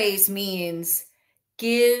for praise means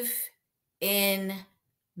give in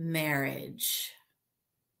marriage.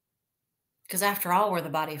 Because after all, we're the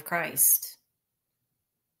body of Christ.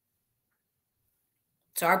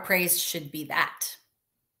 So our praise should be that.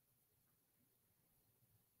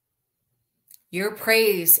 Your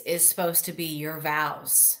praise is supposed to be your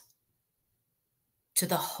vows to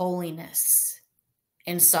the holiness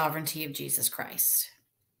and sovereignty of Jesus Christ.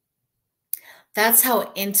 That's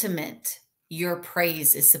how intimate your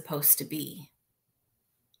praise is supposed to be.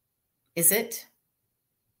 Is it?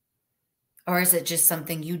 Or is it just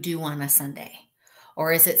something you do on a Sunday?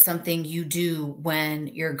 Or is it something you do when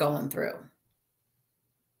you're going through?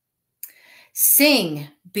 Sing,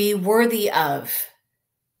 be worthy of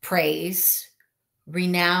praise,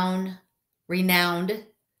 renowned,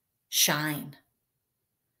 shine.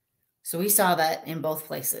 So we saw that in both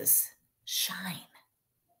places. Shine.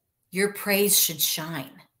 Your praise should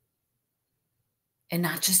shine. And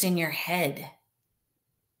not just in your head.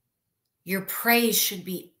 Your praise should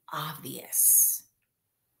be obvious.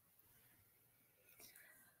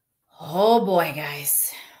 Oh boy,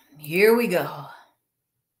 guys. Here we go.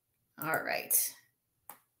 All right.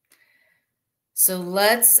 So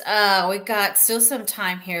let's, we got still some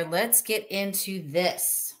time here. Let's get into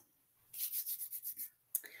this.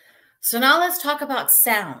 So now let's talk about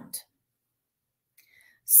sound.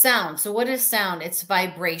 Sound. So what is sound? It's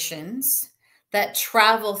vibrations that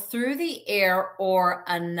travel through the air or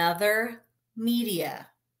another media.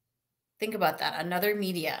 Think about that, another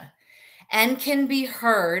media, and can be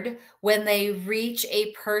heard when they reach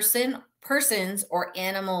a person's or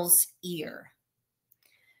animal's ear.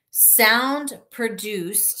 Sound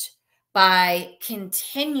produced by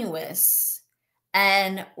continuous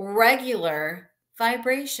and regular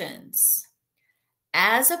vibrations,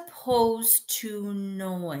 as opposed to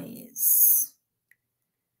noise.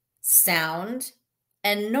 Sound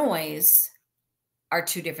and noise are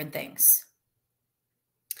two different things,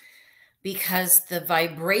 because the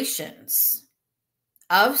vibrations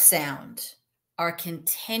of sound are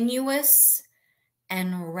continuous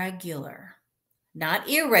and regular, not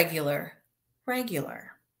irregular,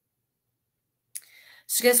 regular.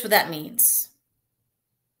 So guess what that means?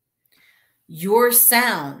 Your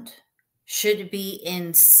sound should be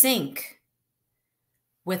in sync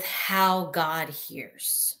with how God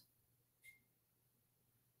hears.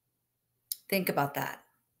 Think about that.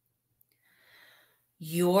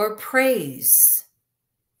 Your praise,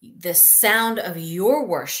 the sound of your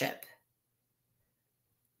worship,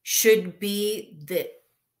 should be the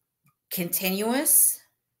continuous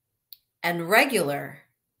and regular,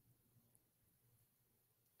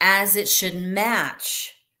 as it should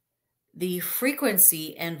match the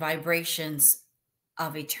frequency and vibrations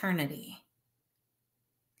of eternity.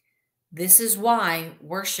 This is why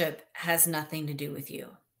worship has nothing to do with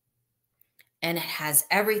you. And it has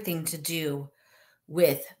everything to do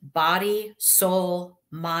with body, soul,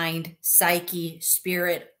 mind, psyche,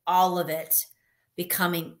 spirit, all of it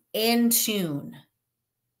becoming in tune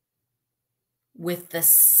with the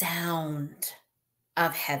sound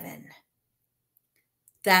of heaven.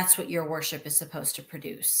 That's what your worship is supposed to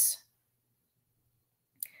produce.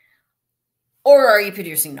 Or are you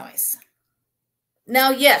producing noise?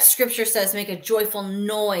 Now, yes, scripture says make a joyful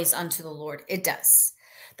noise unto the Lord. It does.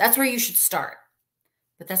 That's where you should start,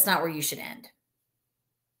 but that's not where you should end.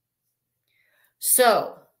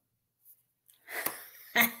 So,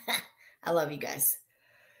 I love you guys.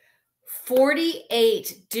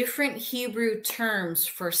 48 different Hebrew terms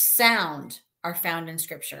for sound are found in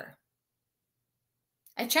scripture.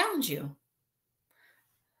 I challenge you.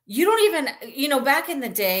 You don't even, back in the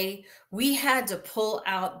day, we had to pull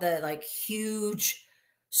out the huge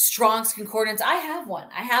Strong's Concordance. I have one.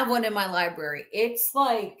 I have one in my library. It's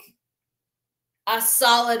like a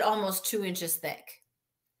solid almost 2 inches thick.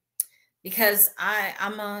 Because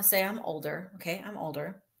I'm going to say I'm older. Okay, I'm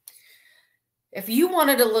older. If you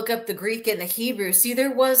wanted to look up the Greek and the Hebrew, see,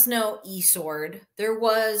 there was no eSword. There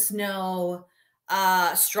was no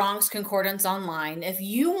Strong's Concordance online. If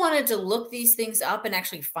you wanted to look these things up and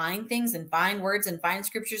actually find things and find words and find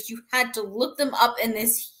scriptures, you had to look them up in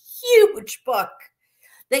this huge book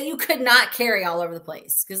that you could not carry all over the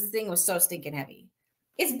place because the thing was so stinking heavy.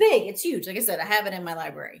 It's big. It's huge. Like I said, I have it in my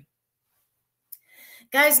library.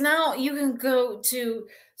 Guys, now you can go to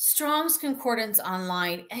Strong's Concordance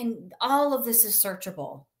online, and all of this is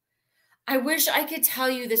searchable. I wish I could tell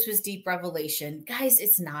you this was deep revelation. Guys,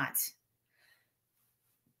 it's not.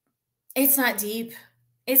 It's not deep.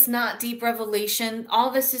 It's not deep revelation.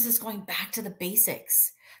 All this is going back to the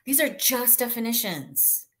basics. These are just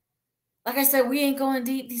definitions. Like I said, we ain't going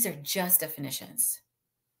deep. These are just definitions.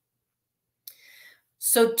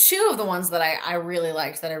 So 2 of the ones that I really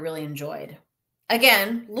liked, that I really enjoyed.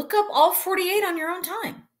 Again, look up all 48 on your own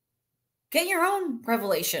time. Get your own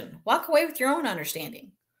revelation. Walk away with your own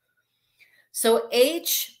understanding. So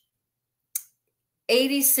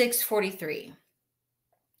H8643,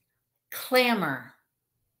 clamor,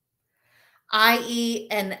 i.e.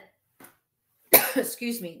 an,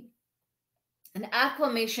 excuse me, an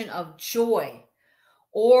acclamation of joy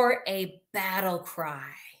or a battle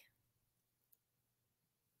cry.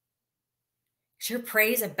 Is your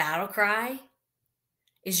praise a battle cry?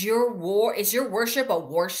 Is your worship a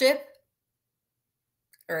worship?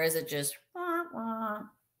 Or is it just wah, wah?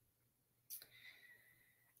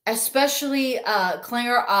 Especially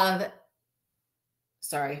clangor of,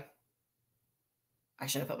 sorry, I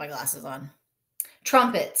should have put my glasses on.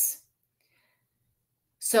 Trumpets.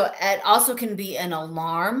 So it also can be an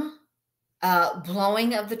alarm,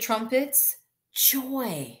 blowing of the trumpets,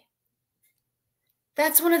 joy.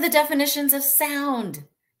 That's one of the definitions of sound.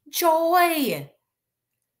 Joy.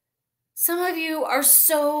 Some of you are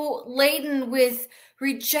so laden with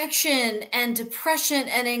rejection and depression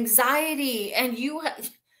and anxiety, and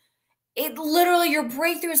it literally, your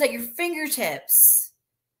breakthrough is at your fingertips.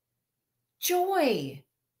 Joy.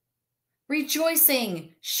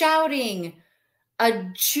 Rejoicing, shouting, a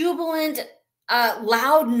jubilant,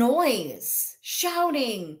 loud noise,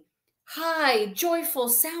 shouting, high, joyful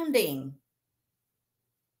sounding.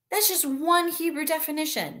 That's just one Hebrew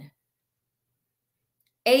definition.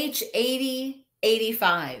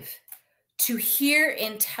 H8085, to hear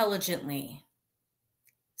intelligently.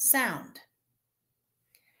 Sound.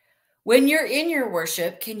 When you're in your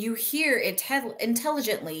worship, can you hear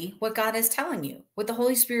intelligently what God is telling you, what the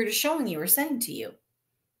Holy Spirit is showing you or saying to you?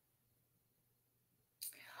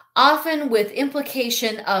 Often with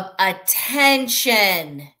implication of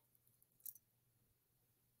attention.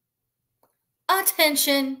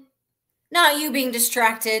 Attention. Not you being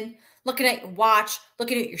distracted, looking at your watch,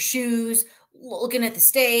 looking at your shoes, looking at the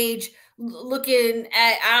stage, looking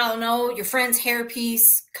at, I don't know, your friend's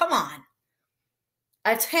hairpiece. Come on.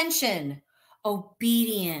 Attention.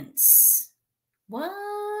 Obedience.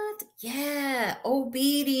 What? Yeah,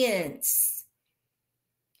 obedience.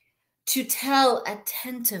 To tell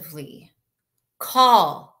attentively.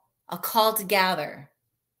 Call. A call to gather.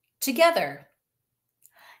 Together.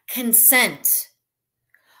 Consent.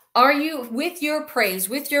 Are you, with your praise,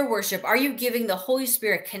 with your worship, are you giving the Holy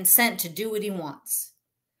Spirit consent to do what he wants?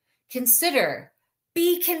 Consider.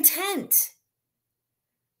 Be content.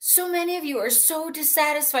 So many of you are so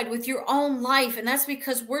dissatisfied with your own life, and that's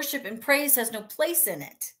because worship and praise has no place in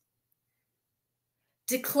it.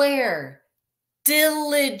 Declare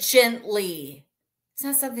diligently. It's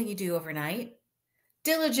not something you do overnight.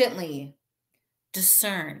 Diligently.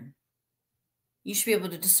 Discern. You should be able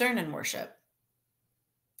to discern in worship.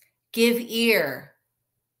 Give ear.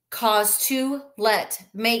 Cause to, let,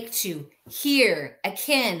 make to, hear,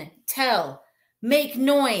 akin, tell, make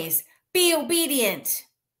noise, be obedient.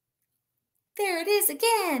 There it is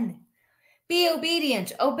again. Be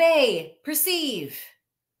obedient, obey, perceive.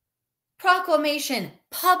 Proclamation,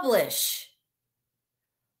 publish.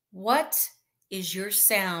 What is your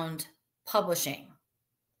sound publishing?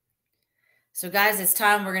 So guys, it's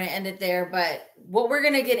time. We're going to end it there. But what we're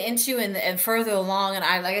going to get into and further along, and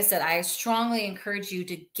like I said, I strongly encourage you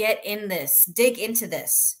to get in this, dig into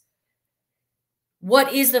this.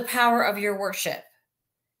 What is the power of your worship?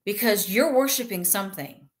 Because you're worshiping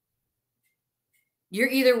something. You're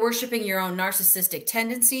either worshiping your own narcissistic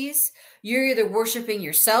tendencies. You're either worshiping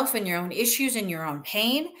yourself and your own issues and your own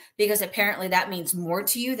pain, because apparently that means more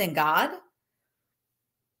to you than God.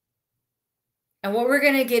 And what we're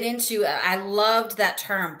going to get into, I loved that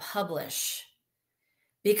term, publish.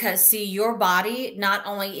 Because, see, your body not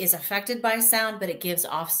only is affected by sound, but it gives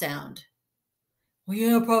off sound. Well,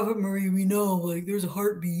 yeah, Prophet Marie, we know, like, there's a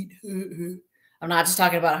heartbeat. I'm not just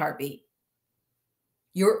talking about a heartbeat.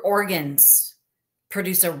 Your organs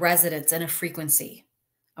produce a resonance and a frequency.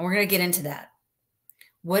 And we're going to get into that.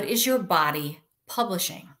 What is your body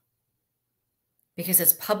publishing? Because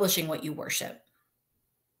it's publishing what you worship.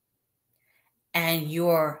 And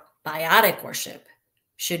your biotic worship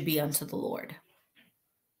should be unto the Lord.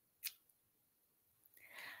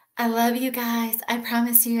 I love you guys. I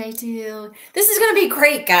promise you I do. This is going to be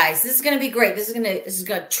great, guys. This is going to be great. This is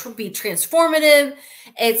going to be transformative.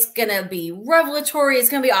 It's going to be revelatory. It's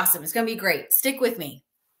going to be awesome. It's going to be great. Stick with me.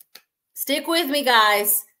 Stick with me,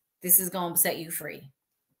 guys. This is going to set you free.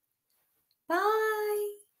 Bye.